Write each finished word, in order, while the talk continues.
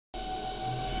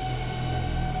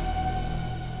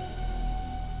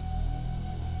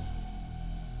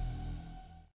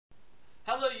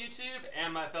Hello YouTube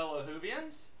and my fellow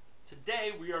Whovians. Today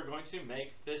we are going to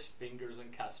make fish fingers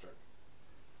and custard.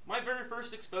 My very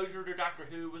first exposure to Doctor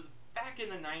Who was back in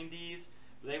the 90s.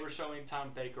 They were showing Tom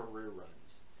Baker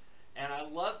reruns. And I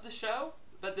loved the show,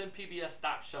 but then PBS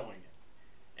stopped showing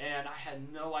it. And I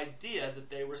had no idea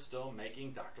that they were still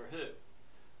making Doctor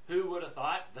Who. Who would have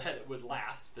thought that it would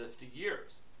last 50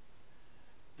 years?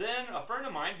 Then a friend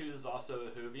of mine, who is also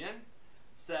a Whovian,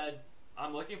 said,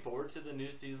 I'm looking forward to the new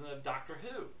season of Doctor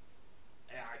Who.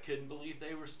 And I couldn't believe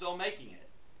they were still making it.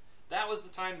 That was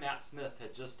the time Matt Smith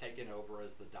had just taken over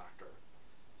as the Doctor.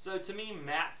 So to me,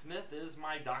 Matt Smith is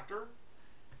my Doctor.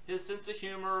 His sense of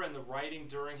humor and the writing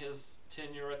during his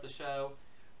tenure at the show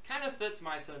kind of fits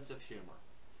my sense of humor.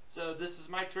 So this is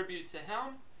my tribute to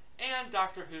him and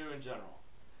Doctor Who in general.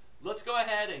 Let's go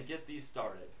ahead and get these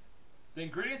started. The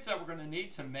ingredients that we're going to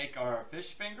need to make our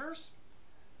fish fingers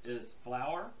is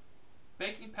flour,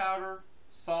 baking powder,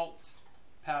 salt,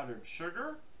 powdered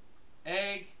sugar,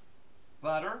 egg,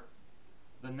 butter,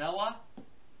 vanilla,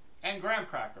 and graham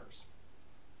crackers.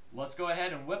 Let's go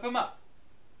ahead and whip them up.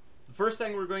 The first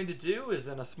thing we're going to do is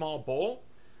in a small bowl,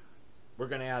 we're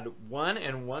going to add 1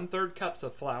 1/3 cups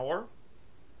of flour,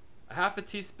 a half a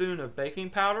teaspoon of baking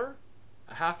powder,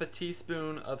 a half a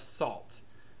teaspoon of salt.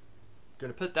 I'm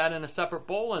going to put that in a separate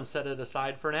bowl and set it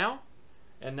aside for now.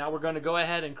 And now we're going to go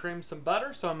ahead and cream some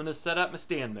butter, so I'm going to set up my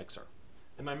stand mixer.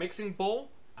 In my mixing bowl,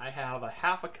 I have a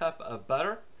half a cup of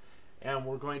butter, and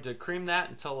we're going to cream that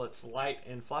until it's light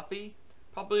and fluffy,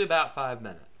 probably about 5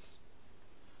 minutes.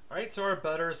 Alright, so our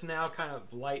butter is now kind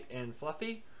of light and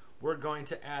fluffy. We're going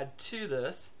to add to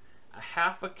this a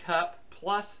half a cup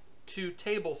plus 2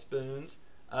 tablespoons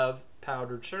of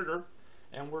powdered sugar,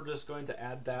 and we're just going to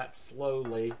add that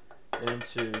slowly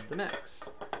into the mix.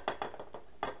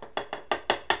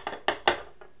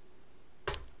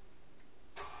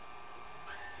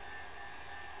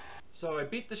 So I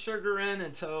beat the sugar in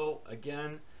until,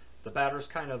 again, the batter's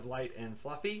kind of light and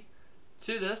fluffy.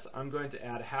 To this, I'm going to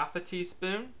add half a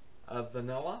teaspoon of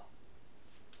vanilla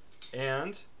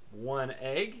and 1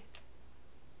 egg.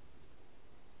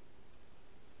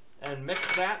 And mix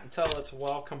that until it's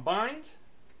well combined.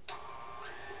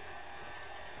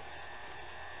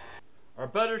 Our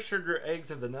butter, sugar,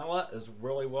 eggs, and vanilla is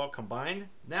really well combined.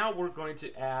 Now we're going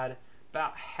to add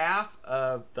about half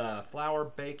of the flour,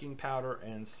 baking powder,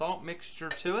 and salt mixture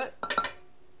to it.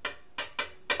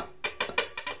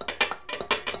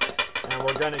 And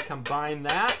we're going to combine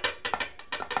that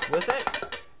with it,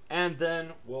 and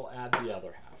then we'll add the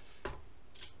other half.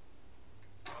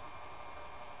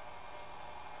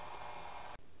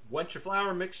 Once your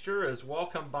flour mixture is well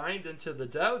combined into the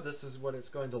dough, this is what it's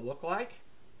going to look like.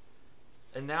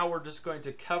 And now we're just going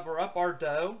to cover up our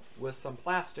dough with some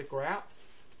plastic wrap.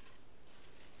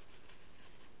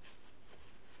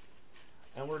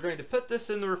 And we're going to put this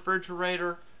in the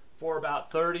refrigerator for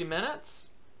about 30 minutes.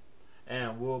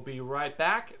 And we'll be right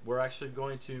back. We're actually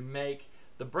going to make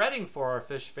the breading for our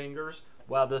fish fingers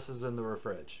while this is in the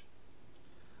fridge.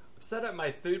 I've set up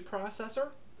my food processor.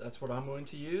 That's what I'm going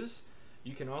to use.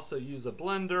 You can also use a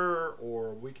blender,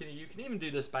 or you can even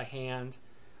do this by hand.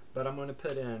 But I'm going to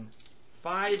put in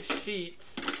 5 sheets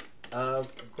of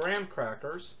graham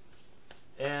crackers,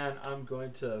 and I'm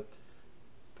going to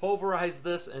pulverize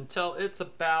this until it's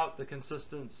about the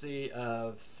consistency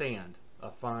of sand,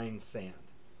 a fine sand.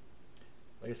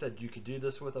 Like I said, you could do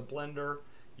this with a blender.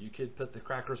 You could put the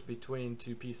crackers between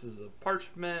 2 pieces of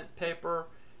parchment paper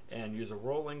and use a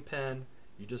rolling pin.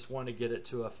 You just want to get it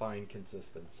to a fine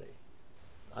consistency.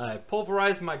 I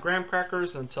pulverized my graham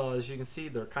crackers until, as you can see,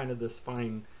 they're kind of this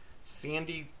fine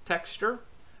sandy texture.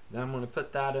 Then I'm going to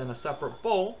put that in a separate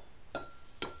bowl.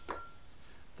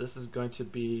 This is going to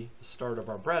be the start of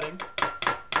our breading.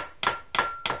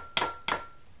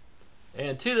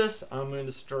 And to this, I'm going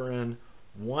to stir in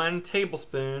 1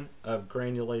 tablespoon of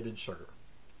granulated sugar.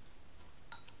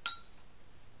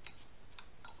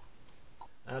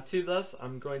 Now to this,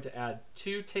 I'm going to add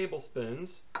 2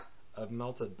 tablespoons of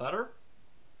melted butter.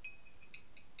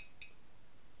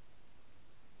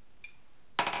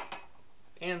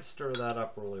 And stir that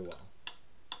up really well.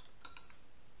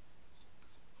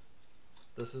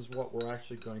 This is what we're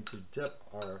actually going to dip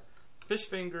our fish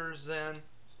fingers in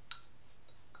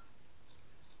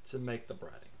to make the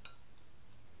breading.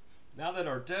 Now that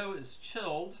our dough is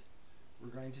chilled, we're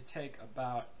going to take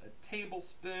about a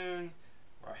tablespoon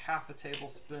or half a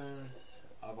tablespoon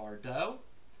of our dough,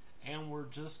 and we're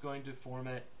just going to form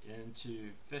it into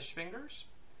fish fingers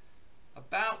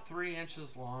about 3 inches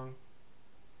long.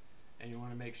 And you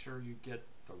want to make sure you get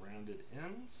the rounded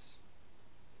ends.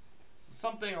 So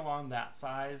something along that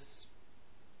size.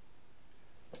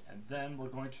 And then we're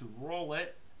going to roll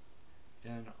it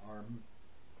in our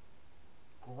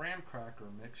graham cracker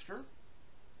mixture.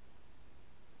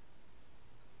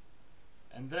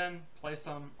 And then place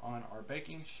them on our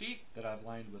baking sheet that I've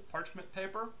lined with parchment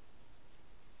paper.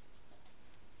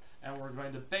 And we're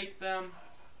going to bake them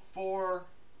for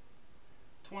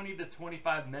 20 to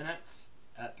 25 minutes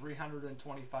at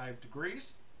 325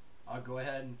 degrees. I'll go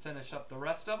ahead and finish up the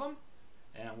rest of them,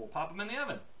 and we'll pop them in the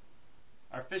oven.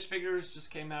 Our fish fingers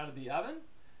just came out of the oven.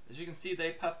 As you can see,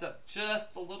 they puffed up just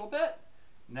a little bit.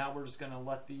 Now we're just going to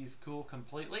let these cool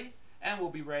completely, and we'll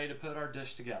be ready to put our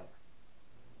dish together.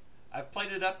 I've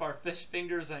plated up our fish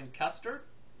fingers and custard.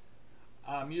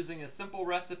 I'm using a simple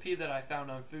recipe that I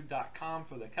found on food.com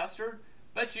for the custard,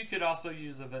 but you could also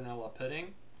use a vanilla pudding.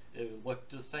 It would look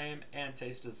the same and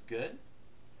taste as good.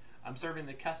 I'm serving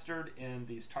the custard in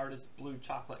these TARDIS Blue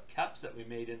Chocolate cups that we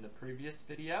made in the previous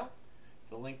video.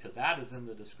 The link to that is in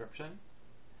the description.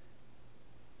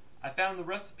 I found the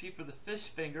recipe for the fish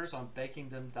fingers on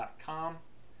bakingthem.com.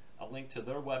 A link to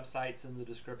their website's in the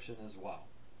description as well.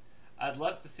 I'd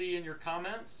love to see in your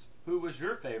comments who was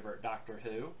your favorite Doctor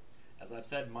Who. As I've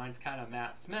said, mine's kind of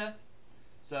Matt Smith.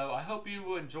 So I hope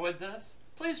you enjoyed this.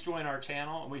 Please join our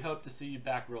channel, and we hope to see you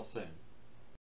back real soon.